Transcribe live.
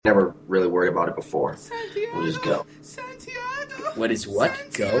never really worried about it before. Santiago, We'll just go. Santiago. What is what?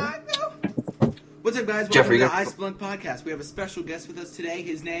 Santiago. What's up, guys? Welcome Jeffrey, to the iSpelunk podcast. We have a special guest with us today.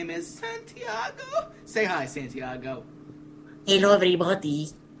 His name is Santiago. Say hi, Santiago. Hello, everybody.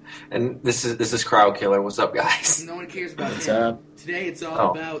 And this is Crowd Killer. What's up, guys? No one cares about What's him. up? Today it's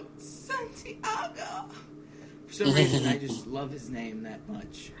all about Santiago. For some reason, I just love his name that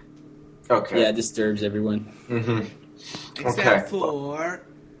much. Okay. Yeah, it disturbs everyone. Mm-hmm. Except for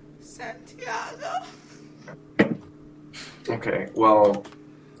Santiago. Okay. Well,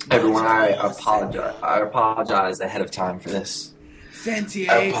 everyone, I apologize ahead of time for this.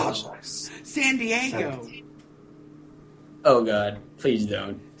 Santiago. I apologize. San Diego. Oh, God. Please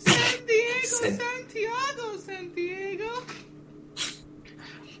don't. San Diego, Santiago, San Diego.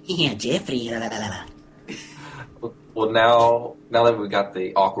 Yeah, Jeffrey. Well, now that we got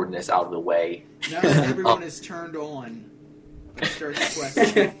the awkwardness out of the way. Now that everyone is turned on, let's start the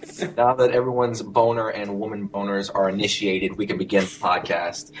questions. Now that everyone's boner and woman boners are initiated, we can begin the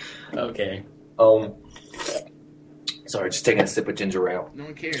podcast. Okay. Sorry, just taking a sip of ginger ale. No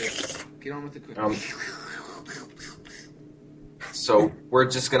one cares. Get on with the cooking. So we're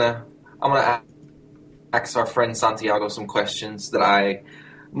just I'm gonna ask our friend Santiago some questions that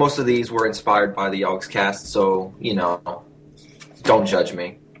most of these were inspired by the Yogscast, so, don't judge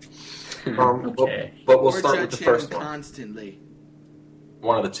me. Okay. But we'll start with the first one. Constantly.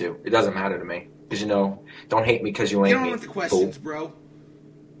 One of the two. It doesn't matter to me. Because, don't hate me because you ain't Get on me. with the questions, Fool. bro.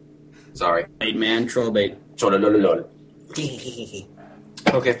 Sorry. Bait, man. Troll bait.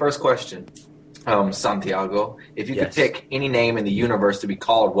 Okay, first question. Santiago, if you could Yes. pick any name in the universe to be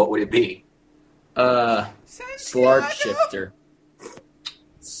called, what would it be? Slart Shifter.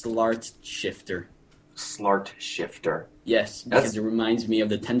 Slart Shifter. Slart Shifter. Yes, because it reminds me of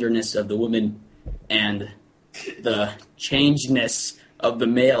the tenderness of the woman and the changedness of the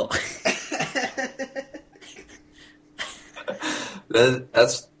male.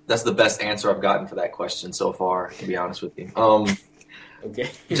 That's the best answer I've gotten for that question so far, to be honest with you. Okay.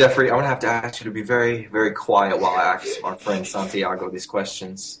 Jeffrey, I'm going to have to ask you to be very, very quiet while I ask our friend Santiago these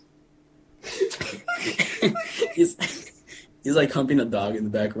questions. He's like humping a dog in the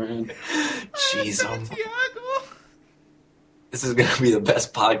background. Jeez, Santiago. this is going to be the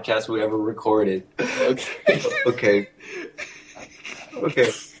best podcast we ever recorded. Okay.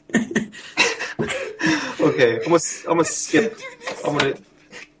 Okay. Okay, I'm gonna skip.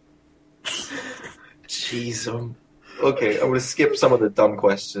 Jeez, okay, I'm gonna skip some of the dumb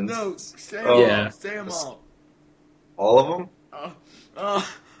questions. No, say Yeah. Say them all. All of them?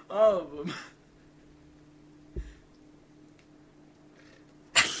 All of them.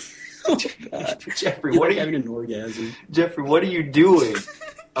 Oh, God. Jeffrey, You're what are like having you? an orgasm. Jeffrey, what are you doing?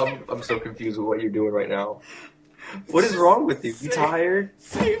 I'm so confused with what you're doing right now. What is wrong with you? You tired?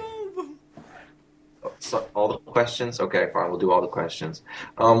 Say all of them. So, all the questions? Okay, fine. We'll do all the questions.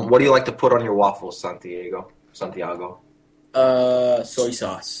 What do you like to put on your waffles, Santiago? Soy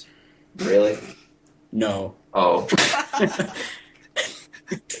sauce. Really? No. Oh.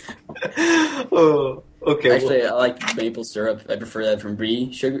 Oh. Okay. Actually, I like maple syrup. I prefer that from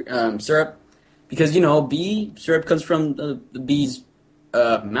bee sugar syrup because bee syrup comes from the bee's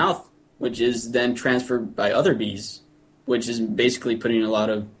mouth, which is then transferred by other bees, which is basically putting a lot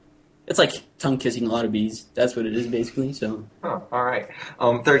of. It's like tongue kissing a lot of bees. That's what it is basically. So. Oh, all right.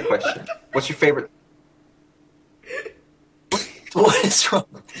 Third question. What's your favorite? What is wrong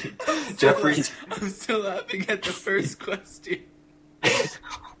with you? Jeffrey? I'm still laughing at the first question. Oh,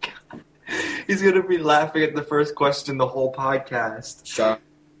 God. He's going to be laughing at the first question the whole podcast. Sharp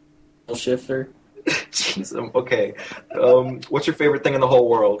shifter. Jeez. Okay. What's your favorite thing in the whole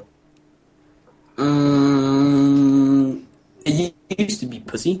world? It used to be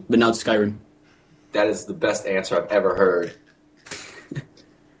pussy, but now it's Skyrim. That is the best answer I've ever heard.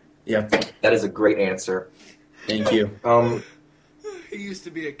 Yeah. That is a great answer. Thank you. He used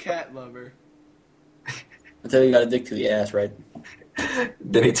to be a cat lover. Until you got a dick to the ass, right?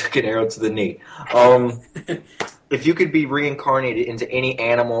 Then he took an arrow to the knee. If you could be reincarnated into any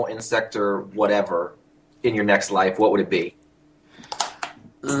animal, insect, or whatever in your next life, what would it be?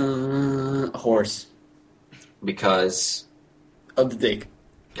 A horse. Because... Of the dick.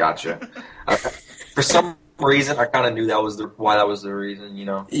 Gotcha. For some reason, I kind of knew why that was the reason,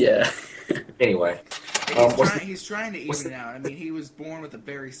 Yeah. Anyway. He's trying to even it out. I mean, he was born with a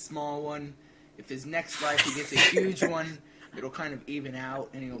very small one. If his next life he gets a huge one, it'll kind of even out,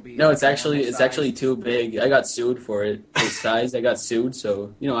 and he'll be. No, it's actually too big. I got sued for it. His size, I got sued,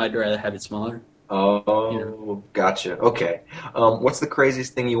 so I'd rather have it smaller. Oh, gotcha. Okay. What's the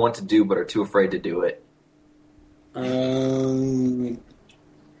craziest thing you want to do but are too afraid to do it?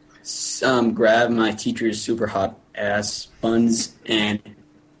 Grab my teacher's super hot ass, buns, and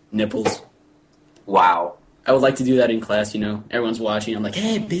nipples. Wow. I would like to do that in class, Everyone's watching. I'm like,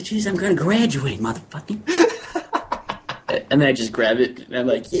 hey, bitches, I'm going to graduate, motherfucking. And then I just grab it, and I'm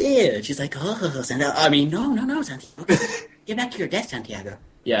like, yeah. She's like, oh, Santiago. I mean, no, Santiago. Get back to your desk, Santiago.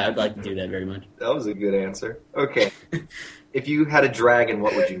 Yeah, I'd like to do that very much. That was a good answer. Okay. If you had a dragon,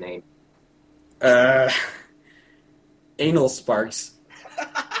 what would you name? Anal Sparks.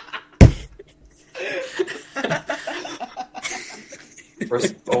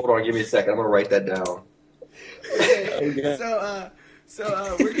 First, hold on, give me a second. I'm going to write that down. Okay.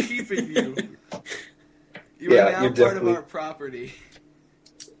 So we're keeping you. You are now part of our property.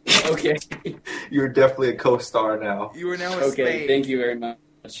 Okay. You're definitely a co-star now. You are now a spade. Thank you very much.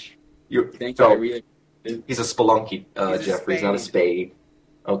 Thank you. No, I really. He's a spelunky, Jeffrey. He's not a spade.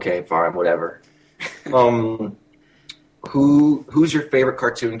 Okay, fine, whatever. Who's your favorite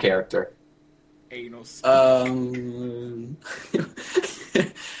cartoon character? Anal Spark.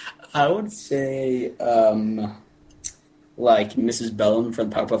 I would say, like Mrs. Bellum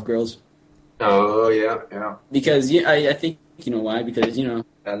from Powerpuff Girls. Oh, yeah. Because, I think, you know why? Because, she's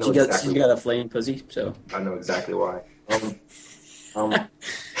got a flame pussy, so. I know exactly why.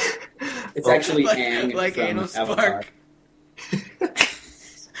 It's actually Aang like from Anal Avatar. Spark.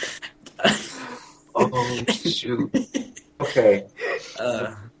 Oh, shoot. Okay.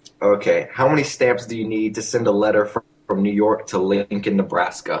 Okay. How many stamps do you need to send a letter from New York to Lincoln,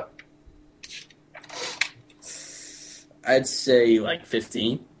 Nebraska? I'd say like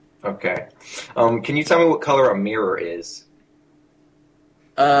 15. Okay. Can you tell me what color a mirror is?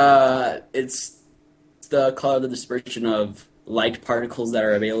 It's the color of the dispersion of light particles that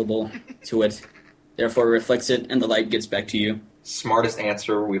are available to it. Therefore, it reflects it, and the light gets back to you. Smartest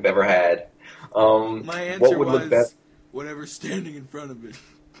answer we've ever had. My answer was whatever's standing in front of it.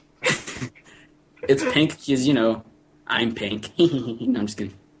 It's pink because, I'm pink. No, I'm just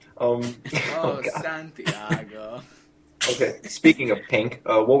kidding. Santiago. Okay, speaking of pink,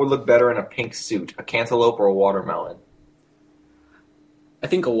 what would look better in a pink suit, a cantaloupe or a watermelon? I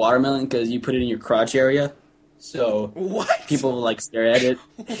think a watermelon because you put it in your crotch area, so what? People will like stare at it.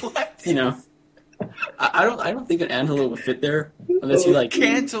 What? I don't think an antelope would fit there unless you like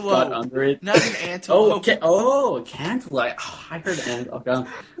got under it. Not an antelope. A cantaloupe. Oh, I heard an antelope.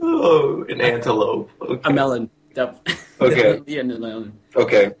 Oh, an antelope. Okay. A melon. Okay. Yeah, no melon.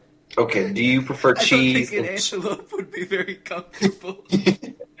 Okay. Okay. Do you prefer cheese? I don't think an antelope would be very comfortable.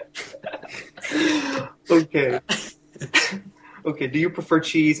 Okay. Okay. Do you prefer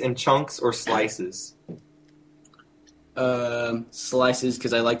cheese in chunks or slices? Slices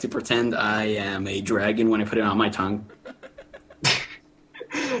because I like to pretend I am a dragon when I put it on my tongue.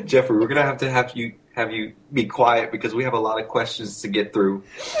 Jeffrey, we're gonna have you be quiet because we have a lot of questions to get through.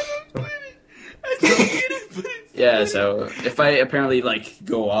 I don't get it. Yeah, so if I apparently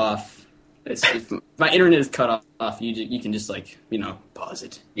go off, if my internet is cut off, you can just pause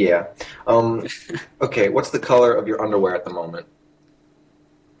it. Yeah. Okay. What's the color of your underwear at the moment?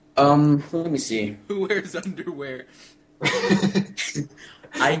 Let me see. Who wears underwear?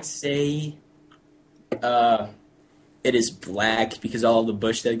 I'd say it is black because all of the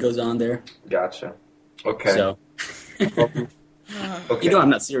bush that goes on there. Gotcha. Okay. So, okay.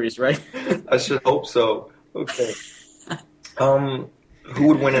 I'm not serious, right? I should hope so. Okay. Who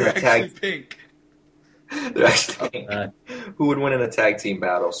would win in a tag? Pink. They're actually pink. Who would win in a tag team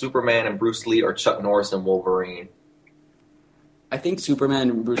battle? Superman and Bruce Lee, or Chuck Norris and Wolverine? I think Superman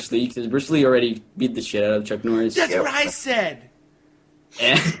and Bruce Lee, because Bruce Lee already beat the shit out of Chuck Norris. That's what I said.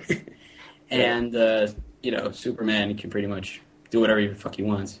 And Superman can pretty much do whatever the fuck he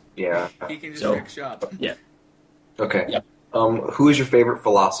wants. Yeah. He can just wreck shop. Yeah. Okay. Yep. Who is your favorite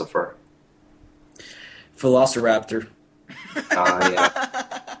philosopher? Velociraptor. Yeah.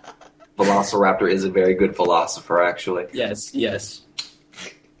 Velociraptor is a very good philosopher, actually. Yes. If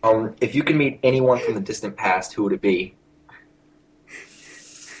you could meet anyone from the distant past, who would it be?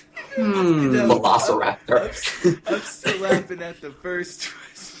 Velociraptor. I'm still laughing at the first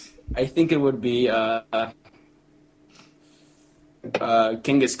twist. I think it would be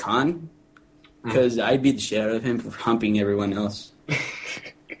Genghis Khan, because I beat the shit out of him for humping everyone else.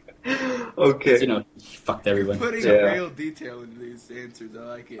 Okay. He fucked everyone. Putting a real detail into these answers, I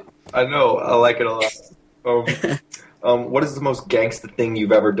like it. I know, I like it a lot. What is the most gangsta thing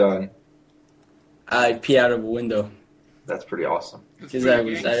you've ever done? I pee out of a window. That's pretty awesome. Because I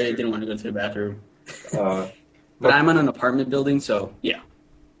didn't want to go to the bathroom. But I'm on an apartment building, so yeah.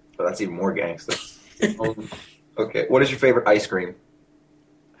 So that's even more gangster. Okay, what is your favorite ice cream?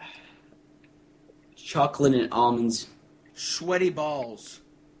 Chocolate and almonds. Sweaty balls.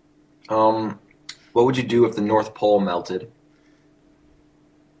 What would you do if the North Pole melted?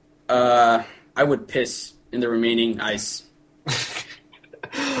 I would piss in the remaining ice.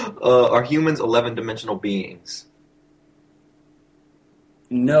 Are humans 11-dimensional beings?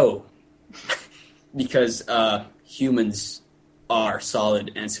 No, because humans are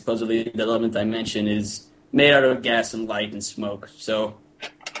solid, and supposedly the 11th dimension is made out of gas and light and smoke. So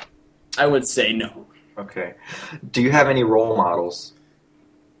I would say no. Okay. Do you have any role models?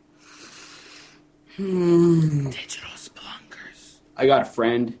 Digital Spelunkers. I got a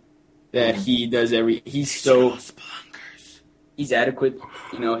friend that he does he's Digital so Spelunkers. he's adequate.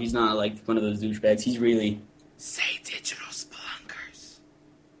 You know, he's not like one of those douchebags. He's really Say Digital Spelunkers.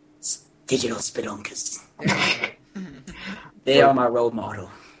 digital spelunkers. There you They are my role model.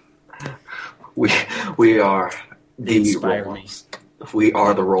 We are They the inspire role me. models. We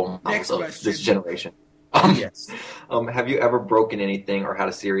are the role models Next of question. this generation. Yes. Have you ever broken anything or had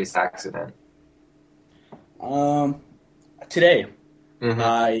a serious accident? Today Mm-hmm.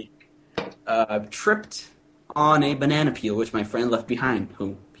 I tripped on a banana peel which my friend left behind,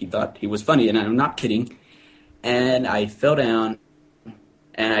 who he thought he was funny, and I'm not kidding. And I fell down,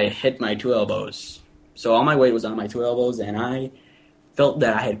 and I hit my two elbows. So all my weight was on my two elbows, and I felt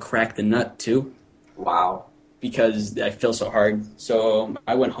that I had cracked the nut too, Wow. because I fell so hard. So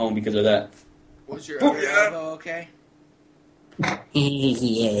I went home because of that. Was your other elbow okay?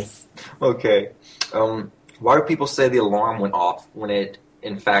 Yes. Okay. Why do people say the alarm went off when it,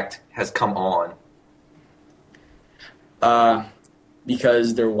 in fact, has come on?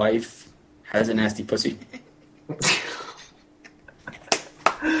 Because their wife has a nasty pussy.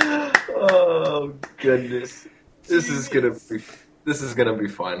 Oh goodness, this is gonna be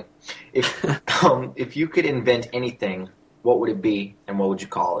fun. If you could invent anything, what would it be, and what would you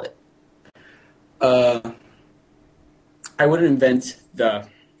call it? I would invent the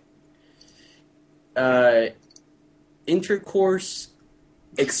intercourse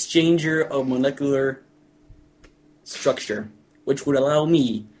exchanger of molecular structure, which would allow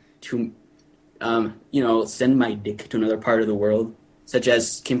me to, send my dick to another part of the world, such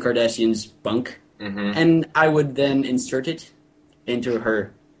as Kim Kardashian's bunk, and I would then insert it into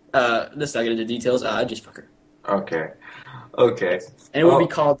her. Let's not get into details. I'd just fuck her. Okay. And it would be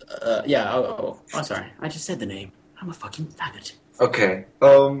called. Sorry, I just said the name. I'm a fucking faggot. Okay.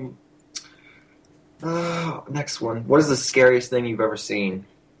 Next one. What is the scariest thing you've ever seen?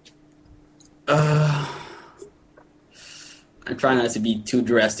 I'm trying not to be too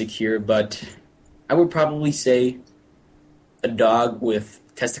drastic here, but I would probably say a dog with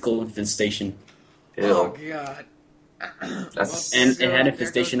testicle infestation. Ew. Oh god. That's And it had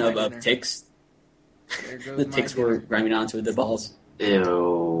infestation of ticks. The ticks were dinner. grinding onto the balls.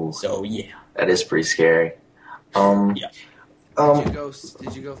 ew. So yeah. That is pretty scary. Yeah.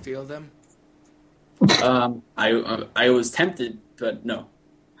 Did you go feel them? I was tempted, but no.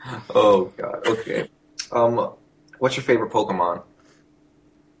 Oh god. Okay. What's your favorite Pokemon?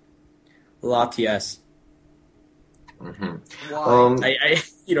 Latias. Mm-hmm. Why?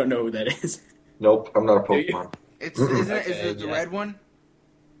 You don't know who that is. Nope. I'm not a Pokemon. Is Okay, it the yeah. red one?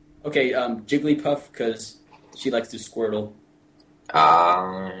 Okay, Jigglypuff, because she likes to Squirtle.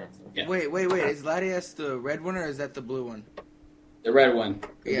 Yeah. Wait. Is Latias the red one or is that the blue one? The red one.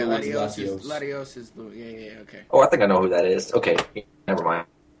 The Yeah, blue one's Latios. Latios. Latios is blue. Yeah, okay. Oh, I think I know who that is. Okay, never mind.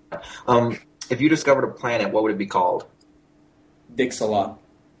 If you discovered a planet, what would it be called? Dix-a-lot.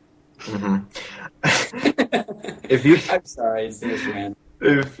 Mm-hmm. If you I'm sorry, it's this man.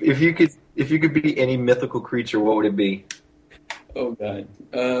 if you could be any mythical creature, what would it be? Oh god.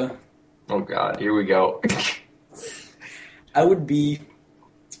 Oh god, here we go. I would be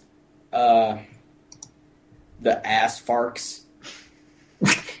the ass farks.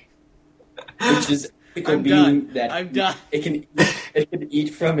 Which is a typical I'm being done. that I'm done. it can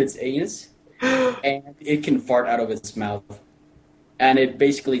eat from its anus and it can fart out of its mouth. And it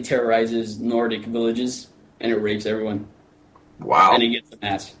basically terrorizes Nordic villages and it rapes everyone. Wow. And it gets an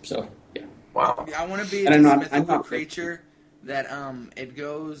ass. So yeah. Wow. I want to be And this I'm not mythical crazy. creature that it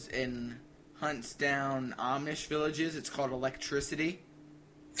goes and hunts down Amish villages. It's called electricity.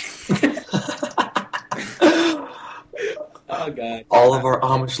 Oh god. All of our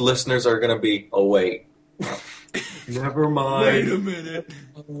Amish listeners are gonna be. Oh wait. Never mind. Wait a minute.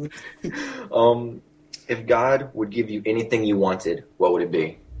 If God would give you anything you wanted, what would it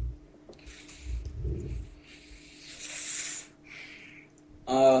be?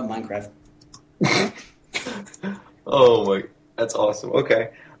 Minecraft. Oh my, that's awesome. Okay.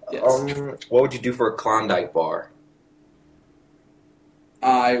 Yes. What would you do for a Klondike bar?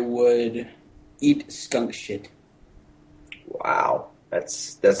 I would eat skunk shit. Wow.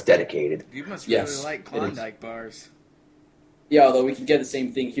 That's dedicated. You must Yes, really like it is. Klondike bars. Yeah, although we can get the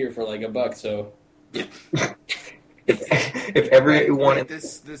same thing here for like $1, so. If everyone Wait,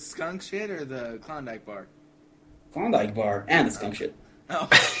 this skunk shit or the Klondike bar? Klondike bar and the skunk shit. Oh,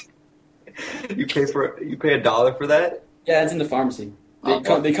 you pay $1 for that? Yeah, it's in the pharmacy.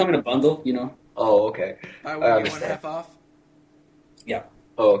 They come in a bundle, you know. Oh, okay. buy I one get one understand. half off. Yeah.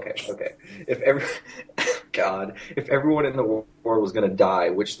 Oh, okay. If everyone in the world was gonna die,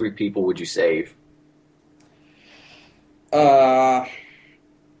 which 3 people would you save?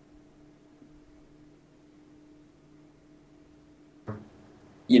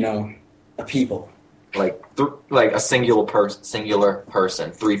 You know, a people. Like a singular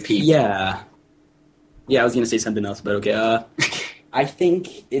person, 3 people. Yeah. Yeah, I was gonna say something else, but okay. I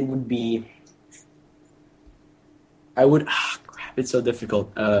think it would be. Crap! It's so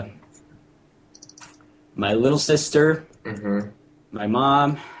difficult. My little sister, my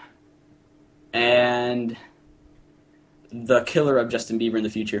mom, and the killer of Justin Bieber in the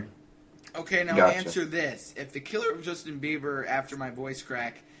future. Okay, now Gotcha. answer this: if the killer of Justin Bieber, after my voice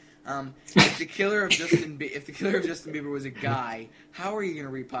crack, if the killer of Justin Bieber was a guy, how are you going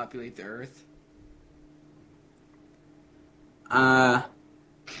to repopulate the Earth? I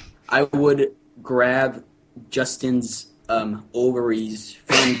would grab Justin's ovaries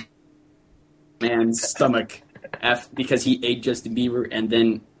from man's stomach because he ate Justin Bieber and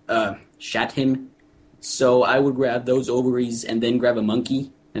then shat him. So I would grab those ovaries and then grab a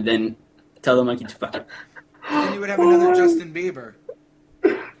monkey and then tell the monkey to fuck it. Then you would have another Justin Bieber.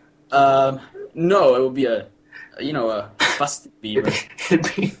 No, it would be a busted Bieber.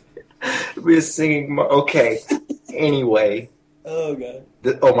 It'd be a singing. Okay. Anyway. Oh god.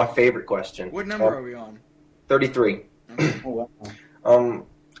 My favorite question. What number are we on? 33. Okay. Oh wow.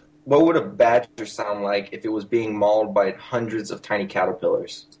 What would a badger sound like if it was being mauled by hundreds of tiny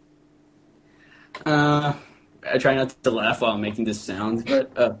caterpillars? I try not to laugh while I'm making this sound,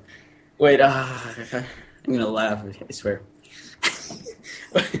 but wait. I'm gonna laugh. I swear.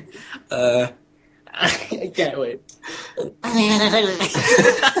 I can't wait.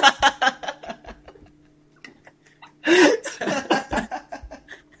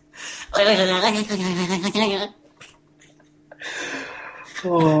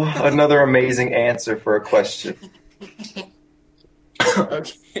 Oh, another amazing answer for a question.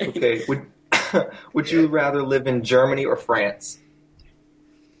 Okay. Would you rather live in Germany or France?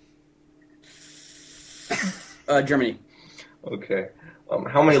 Germany. Okay.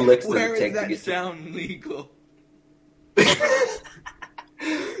 How many licks does Where it take does to that get sound legal?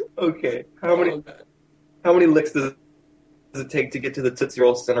 Okay. How many licks does it take to get to the Tootsie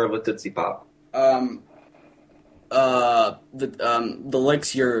Roll center of a Tootsie Pop? The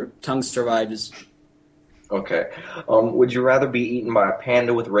licks your tongue survives. Okay. Would you rather be eaten by a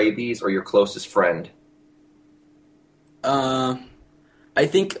panda with rabies or your closest friend? I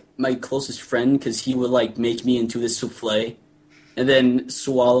think my closest friend, because he would like make me into this souffle, and then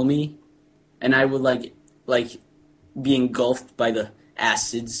swallow me, and I would like be engulfed by the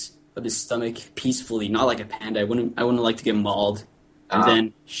acids of his stomach peacefully, not like a panda. I wouldn't like to get mauled and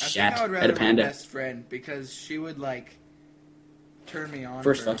then shat I think I would at rather a panda. my best friend because she would like turn me on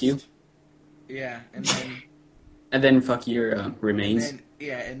First fuck you? Yeah, and then And then fuck your remains.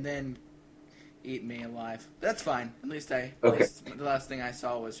 and then eat me alive. That's fine. At least the last thing I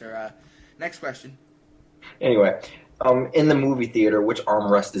saw was her. Next question. Anyway, in the movie theater, which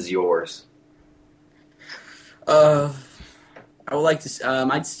armrest is yours? I would like to.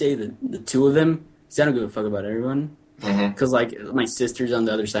 I'd say the 2 of them. Cause I don't give a fuck about everyone. Because like my sister's on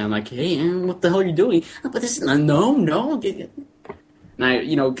the other side. I'm like, hey, what the hell are you doing? But this is no. And I,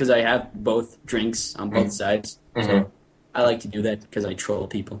 because I have both drinks on both sides, so I like to do that because I troll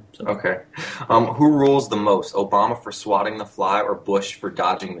people. So. Okay. Who rules the most? Obama for swatting the fly or Bush for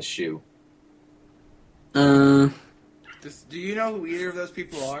dodging the shoe? Do you know who either of those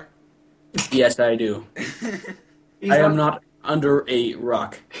people are? Yes, I do. I am not under a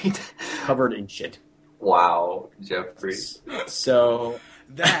rock covered in shit. Wow, Jeffrey. So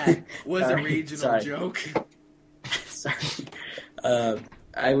that was Sorry. a regional Sorry. joke. Sorry.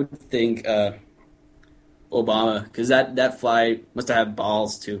 I would think Obama, because that fly must have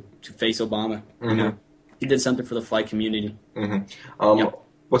balls to face Obama. You know, he did something for the fly community.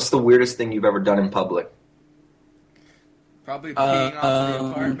 What's the weirdest thing you've ever done in public? Probably peeing off the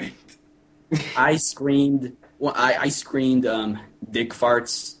apartment. I screamed. Well, I screamed dick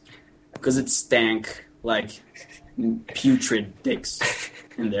farts because it stank like putrid dicks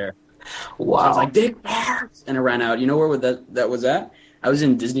in there. Wow. So I was like, dick farts, and I ran out. You know where that was at? I was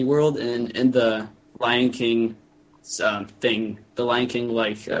in Disney World, and in the Lion King thing, the Lion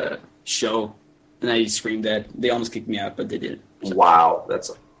King show, and I screamed at. They almost kicked me out, but they did. So. Wow,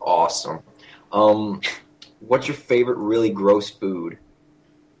 that's awesome. What's your favorite really gross food?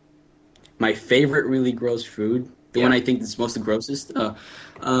 My favorite really gross food, the one I think that's most the grossest.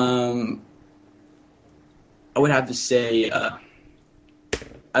 I would have to say, I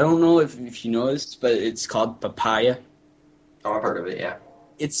don't know if you know this, but it's called papaya. Oh, I've heard of it. Yeah.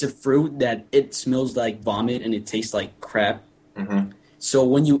 It's a fruit that it smells like vomit and it tastes like crap. Mm-hmm. So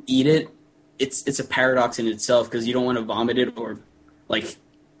when you eat it, it's a paradox in itself because you don't want to vomit it or like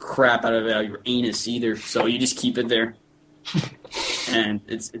crap out of your anus either. So you just keep it there, and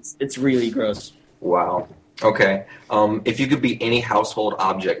it's really gross. Wow. Okay. If you could be any household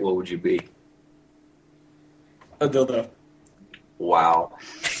object, what would you be? A dildo. Wow.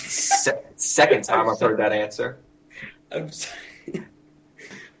 Second time I've heard that answer. I'm sorry.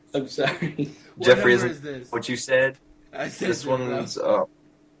 I'm sorry. Jeffrey, is isn't this? what you said? I said This one's dildo.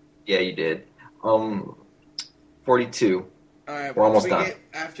 yeah, you did. 42. All right, We're almost we done. get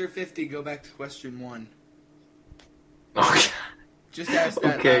after 50, go back to question 1. Okay. Just ask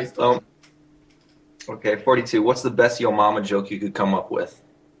that Okay. last one. Okay. 42. What's the best yo mama joke you could come up with?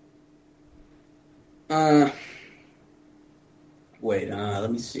 Wait.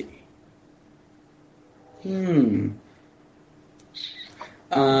 Let me see.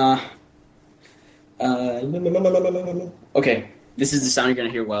 Okay. This is the sound you're gonna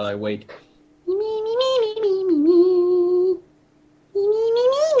hear while I wait.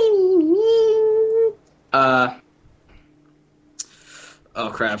 Oh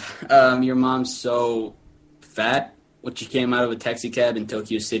crap. Your mom's so fat. When she came out of a taxi cab in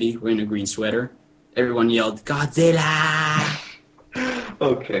Tokyo City wearing a green sweater, everyone yelled, Godzilla!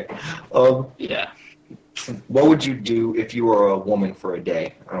 Okay. Yeah. What would you do if you were a woman for a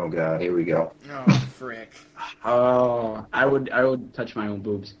day? Oh God, here we go. Oh, frick. Oh, I would touch my own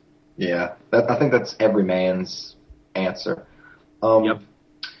boobs. Yeah, I think that's every man's answer. Yep.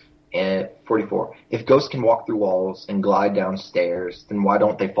 And 44. If ghosts can walk through walls and glide downstairs, then why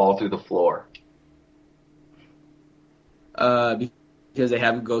don't they fall through the floor? Because they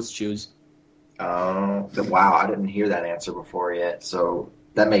have ghost shoes. Oh, wow, I didn't hear that answer before yet, so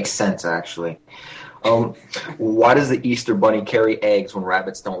that makes sense, actually. Why does the Easter Bunny carry eggs when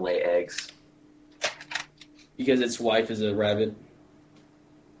rabbits don't lay eggs? Because its wife is a rabbit.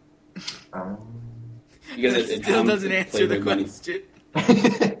 Because it still doesn't answer the question.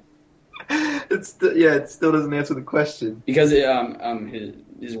 It still doesn't answer the question. Because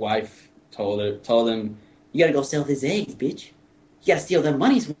his wife told him, you gotta go sell his eggs, bitch. You gotta steal their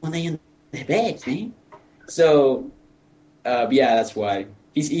monies when they in the bags, man. So, yeah, that's why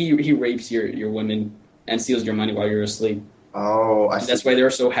he rapes your women and steals your money while you're asleep. Oh, I see. That's why they're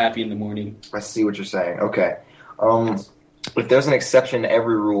so happy in the morning. I see what you're saying. Okay. If there's an exception to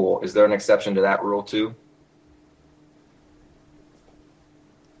every rule, is there an exception to that rule too?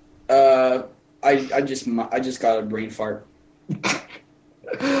 I just got a brain fart.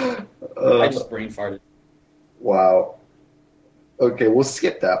 I just brain farted. Wow. Okay, we'll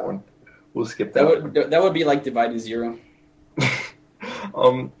skip that one. That would be like divided zero.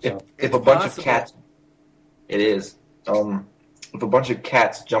 If a bunch of cats, it is. If a bunch of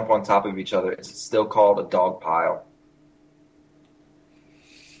cats jump on top of each other, is it still called a dog pile?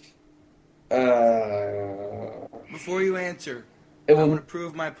 Before you answer, I want to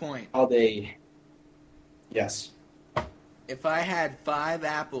prove my point. How they? Yes. If I had 5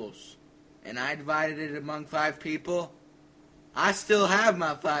 apples and I divided it among 5 people, I still have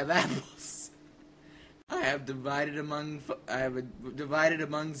my 5 apples. I have divided among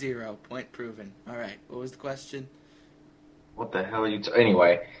 0. Point proven. All right. What was the question? What the hell are you?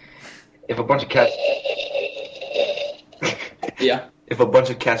 Anyway, if a bunch of cats. Yeah. If a bunch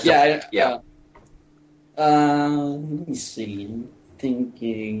of cats. Yeah. Let me see. I'm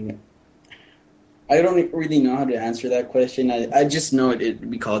thinking. I don't really know how to answer that question. I just know it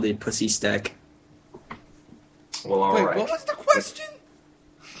would be called a pussy stack. Well, all Wait, right. what was the question?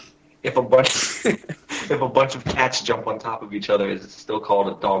 If a bunch of cats jump on top of each other, is it still called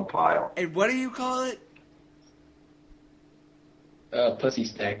a dog pile? And what do you call it? Pussy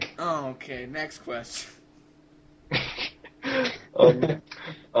stack. Oh, okay. Next question. What?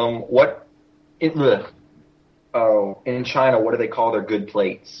 In China, what do they call their good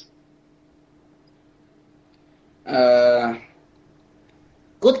plates? Good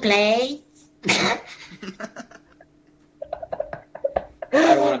play. I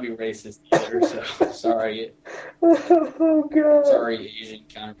don't want to be racist either, so sorry. Oh God! Sorry, Asian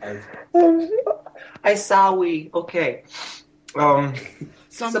counterparts. I saw we. Okay.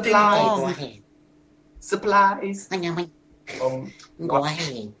 Something wrong. Supplies. Go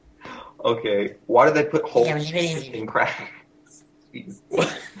ahead. Okay. Why do they put holes in crackers?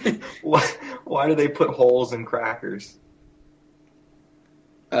 Why do they put holes in crackers?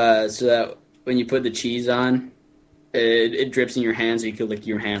 So that when you put the cheese on, it drips in your hand, so you can lick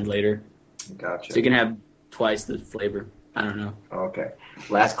your hand later. Gotcha. So you can have twice the flavor. I don't know. Okay.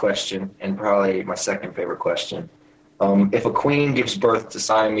 Last question, and probably my second favorite question. If a queen gives birth to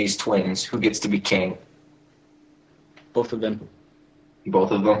Siamese twins, who gets to be king? Both of them.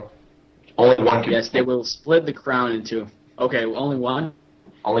 Both of them? Only one can. Yes, they will split the crown in two. Okay, only one?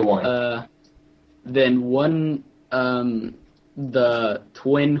 Only one. Then one, the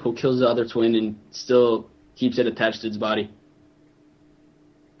twin who kills the other twin and still keeps it attached to its body.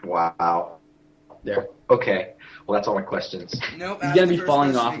 Wow. There. Okay. Well, that's all my questions. Nope. He's going to be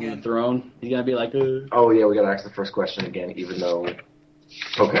falling off of the throne. He's going to be like, Oh, yeah, we got to ask the first question again, even though...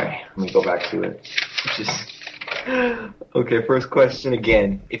 Okay, let me go back to it. Okay, first question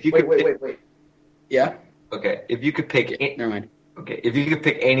again. If you Wait. Yeah? Okay, if you could pick... Never mind. Okay, if you could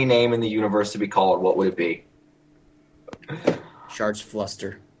pick any name in the universe to be called, what would it be? Shards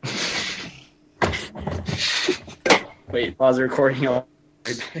Fluster. Wait, pause the recording. I'll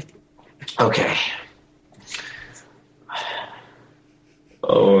be right back. Okay.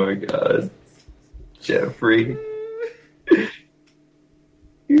 Oh my god. Jeffrey.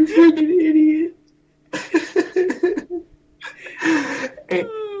 You're such an idiot.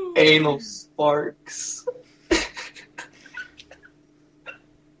 Anal sparks.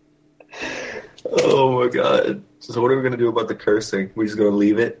 Oh my god. So what are we going to do about the cursing? We just going to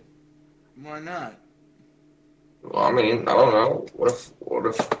leave it? Why not? Well, I mean, I don't know. What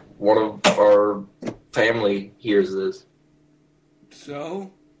if one of our family hears this?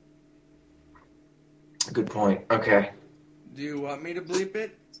 So? Good point. Okay. Do you want me to bleep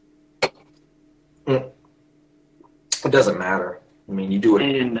it? It doesn't matter. I mean, you do it.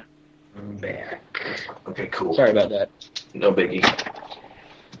 And I'm back. Okay, cool. Sorry about that. No biggie.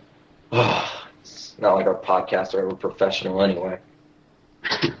 It's not like our podcasts are ever professional anyway.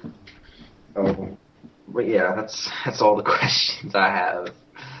 But yeah, that's all the questions I have.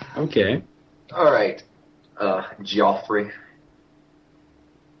 Okay. All right, Joffrey,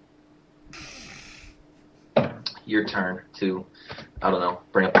 your turn to, I don't know,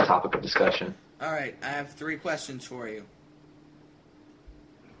 bring up the topic of discussion. All right, I have 3 questions for you.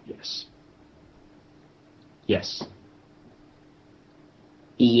 Yes. Yes.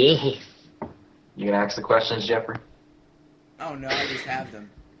 You gonna ask the questions, Jeffrey? Oh no, I just have them.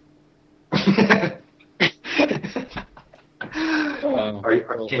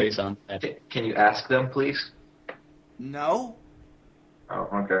 Can you ask them, please? No? Oh,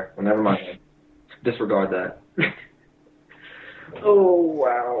 okay. Well, never mind. Disregard that. Oh,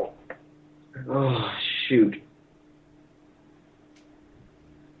 wow. Oh, shoot.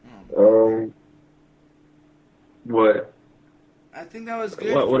 What? I think that was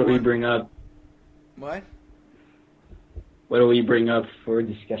good. What do we bring up? What? What do we bring up for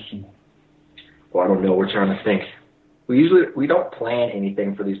discussion? Well, I don't know. We're trying to think. We don't plan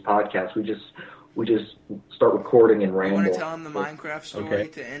anything for these podcasts. We just start recording and You ramble. want to tell him the Minecraft story Okay.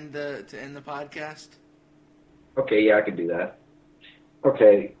 to end the podcast? Okay, yeah, I could do that.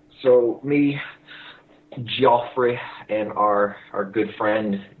 Okay, so me, Joffrey, and our good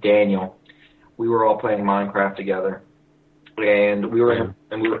friend Daniel, we were all playing Minecraft together, and we were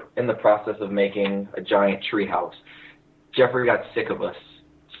in the process of making a giant treehouse. Jeffrey got sick of us,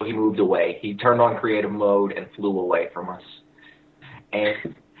 so he moved away. He turned on creative mode and flew away from us,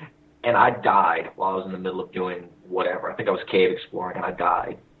 and I died while I was in the middle of doing whatever. I think I was cave exploring, and I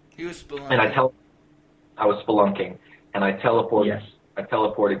died. He was spelunking. And I was spelunking, and I teleported. Yes. I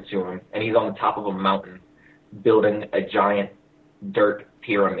teleported to him, and he's on the top of a mountain, building a giant dirt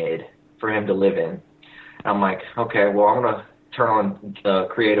pyramid for him to live in. And I'm like, okay, well, I'm gonna turn on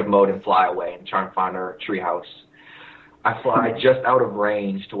creative mode and fly away and try and find our treehouse. I fly just out of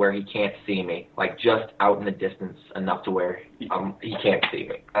range to where he can't see me, like just out in the distance enough to where he can't see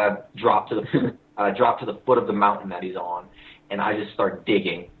me. I drop to the foot of the mountain that he's on, and I just start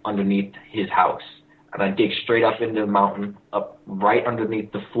digging underneath his house. And I dig straight up into the mountain, up right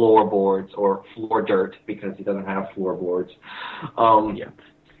underneath the floorboards or floor dirt because he doesn't have floorboards. And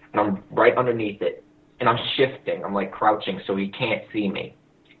I'm right underneath it, and I'm shifting. I'm like crouching so he can't see me.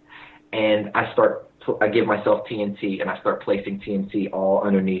 And I give myself TNT, and I start placing TNT all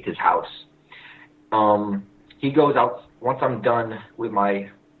underneath his house. He goes out, once I'm done with my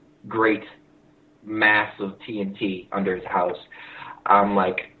great mass of TNT under his house, I'm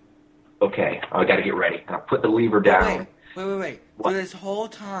like, okay, I got to get ready. And I put the lever down. Wait. What? For this whole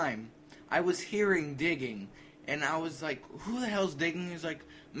time, I was hearing digging, and I was like, who the hell's digging? He was like,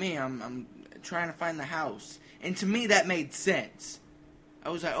 me, I'm trying to find the house. And to me, that made sense. I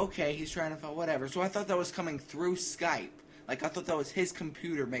was like, okay, he's trying to find whatever. So I thought that was coming through Skype. Like, I thought that was his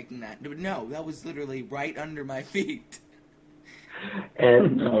computer making that. But no, that was literally right under my feet.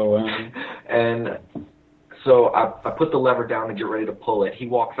 And Oh, wow. and so I put the lever down to get ready to pull it. He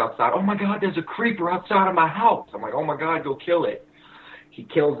walks outside. Oh my God, there's a creeper outside of my house. I'm like, oh my God, go kill it. He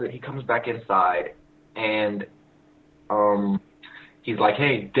kills it. He comes back inside, and he's like,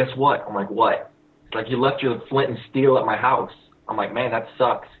 hey, guess what? I'm like, what? He's like, you left your flint and steel at my house. I'm like, man, that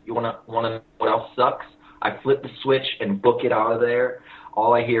sucks. You wanna know what else sucks? I flip the switch and book it out of there.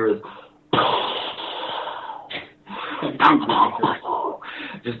 All I hear is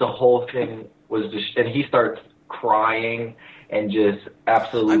just the whole thing was just, and he starts crying and just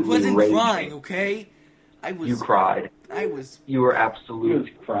absolutely I wasn't raging. crying, okay? You cried. You were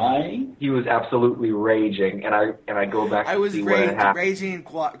absolutely crying. He was absolutely raging, and I go back I to was see what had happened. raging and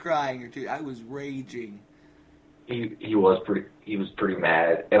crying, or two. I was raging. He was pretty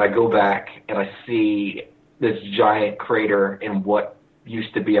mad, and I go back and I see this giant crater in what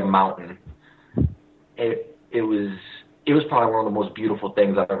used to be a mountain. It was probably one of the most beautiful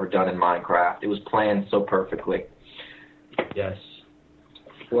things I've ever done in Minecraft. It was planned so perfectly. Yes.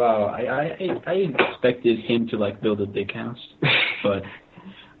 Wow, I expected him to like build a big house, but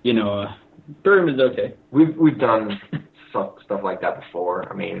you know, Pyramid's okay. We've done stuff like that before.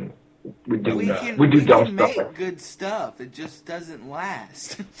 I mean, we do dumb can stuff. Make good stuff. It just doesn't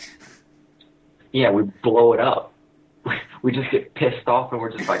last. Yeah, we blow it up. We just get pissed off and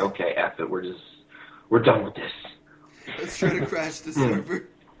we're just like, okay, F it. We're done with this. Let's try to crash the server.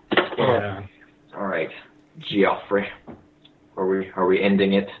 Yeah. All right, Geoffrey. Are we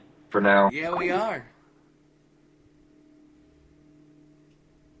ending it for now? Yeah, we are.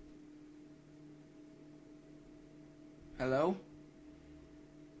 Hello?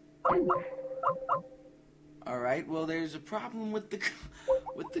 All right. Well, there's a problem with the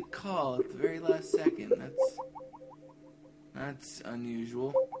call at the very last second. That's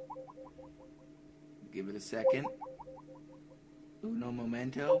unusual. Give it a second. Uno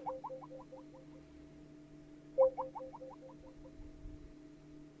momento.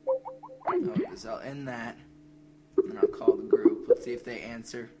 Oh, I'll end that, and I'll call the group. Let's see if they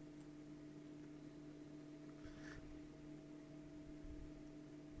answer.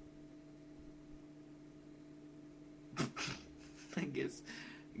 I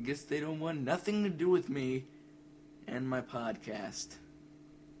guess they don't want nothing to do with me and my podcast.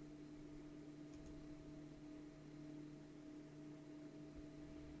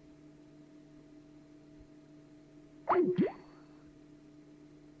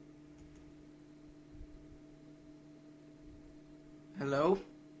 Hello?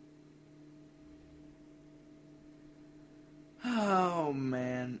 Oh,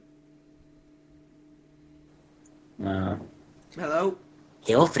 man. Hello?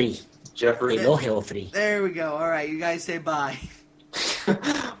 Geoffrey. Jeffrey? Hello, Geoffrey. There we go. All right, you guys say bye.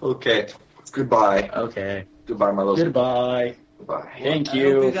 Okay. Goodbye. Okay. Goodbye, my little. Goodbye. Goodbye. Thank I hope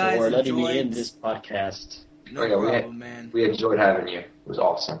you you guys for letting me enjoyed. in this podcast. No problem, man. We enjoyed having you. It was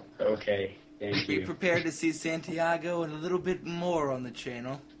awesome. Okay. Thank Be you. prepared to see Santiago and a little bit more on the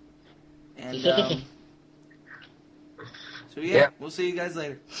channel. And, so yeah, we'll see you guys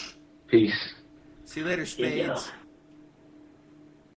later. Peace. See you later, Spades.